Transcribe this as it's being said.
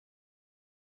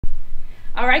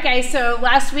All right, guys, so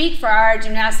last week for our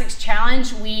gymnastics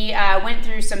challenge, we went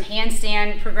through some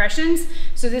handstand progressions.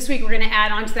 So this week we're going to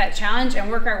add on to that challenge and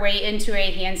work our way into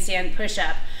a handstand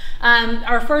push-up.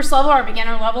 Our first level, our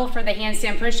beginner level for the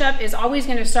handstand push-up is always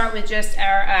going to start with just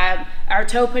our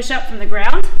toe push-up from the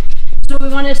ground. So what we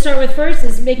want to start with first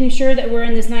is making sure that we're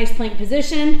in this nice plank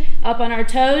position, up on our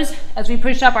toes. As we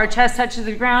push up, our chest touches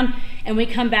the ground and we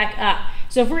come back up.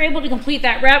 So if we're able to complete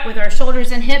that rep with our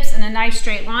shoulders and hips in a nice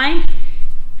straight line,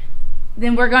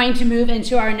 then we're going to move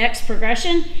into our next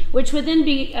progression, which would then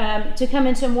be to come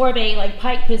into more of a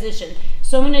pike position.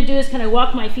 So what I'm going to do is kind of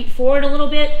walk my feet forward a little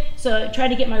bit, so try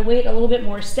to get my weight a little bit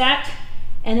more stacked,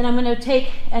 and then I'm going to take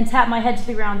and tap my head to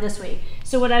the ground this way.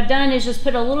 So what I've done is just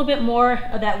put a little bit more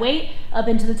of that weight up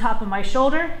into the top of my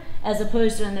shoulder as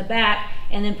opposed to in the back,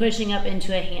 and then pushing up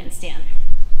into a handstand.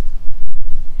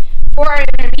 For our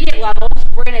intermediate level,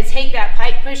 we're going to take that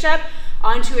pike push-up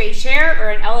onto a chair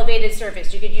or an elevated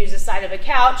surface. You could use the side of a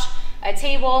couch, a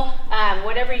table,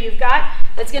 whatever you've got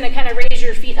that's going to kind of raise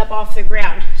your feet up off the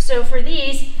ground. So for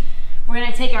these, we're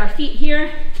going to take our feet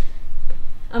here.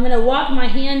 I'm going to walk my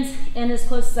hands in as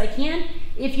close as I can.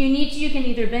 If you need to, you can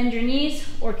either bend your knees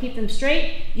or keep them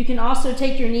straight. You can also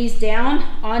take your knees down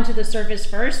onto the surface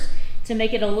first to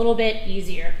make it a little bit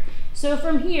easier. So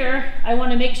from here, I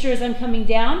want to make sure as I'm coming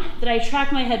down that I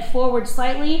track my head forward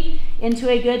slightly into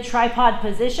a good tripod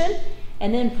position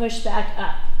and then push back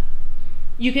up.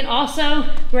 You can also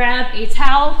grab a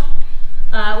towel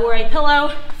or a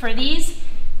pillow for these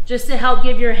just to help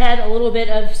give your head a little bit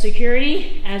of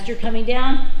security as you're coming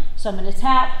down. So I'm going to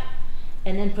tap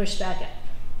and then push back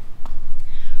up.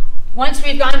 Once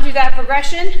we've gone through that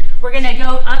progression, we're going to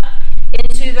go up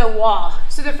into the wall.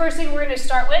 So the first thing we're going to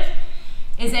start with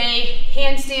is a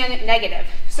handstand negative.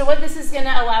 So what this is going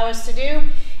to allow us to do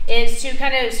is to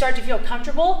kind of start to feel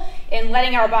comfortable in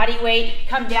letting our body weight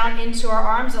come down into our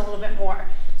arms a little bit more.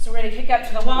 So we're going to kick up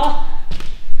to the wall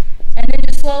and then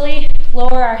just slowly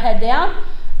lower our head down.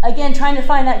 Again, trying to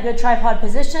find that good tripod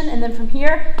position, and then from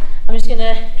here, I'm just going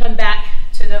to come back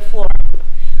to the floor.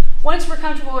 Once we're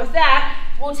comfortable with that,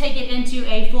 we'll take it into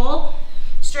a full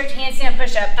strict handstand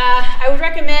push-up. I would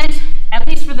recommend, at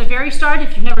least for the very start,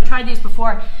 if you've never tried these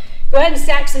before, go ahead and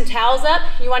stack some towels up.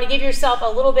 You want to give yourself a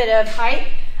little bit of height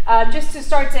just to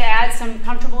start to add some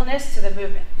comfortableness to the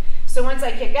movement. So once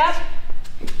I kick up,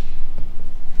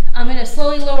 I'm going to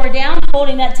slowly lower down,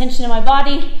 holding that tension in my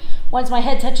body. Once my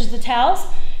head touches the towels,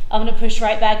 I'm going to push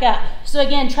right back up. So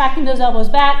again, tracking those elbows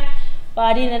back,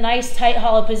 body in a nice tight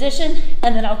hollow position,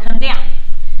 and then I'll come down.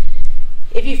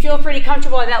 If you feel pretty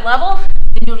comfortable at that level,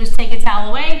 then you'll just take a towel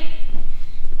away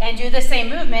and do the same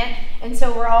movement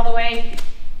until we're all the way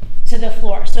to the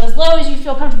floor. So as low as you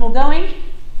feel comfortable going,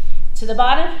 to the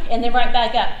bottom, and then right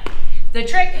back up. The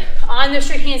trick on the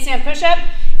strict handstand push-up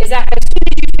is that as soon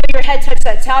as you feel your head touch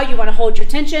that towel, you want to hold your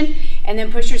tension and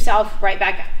then push yourself right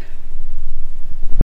back up.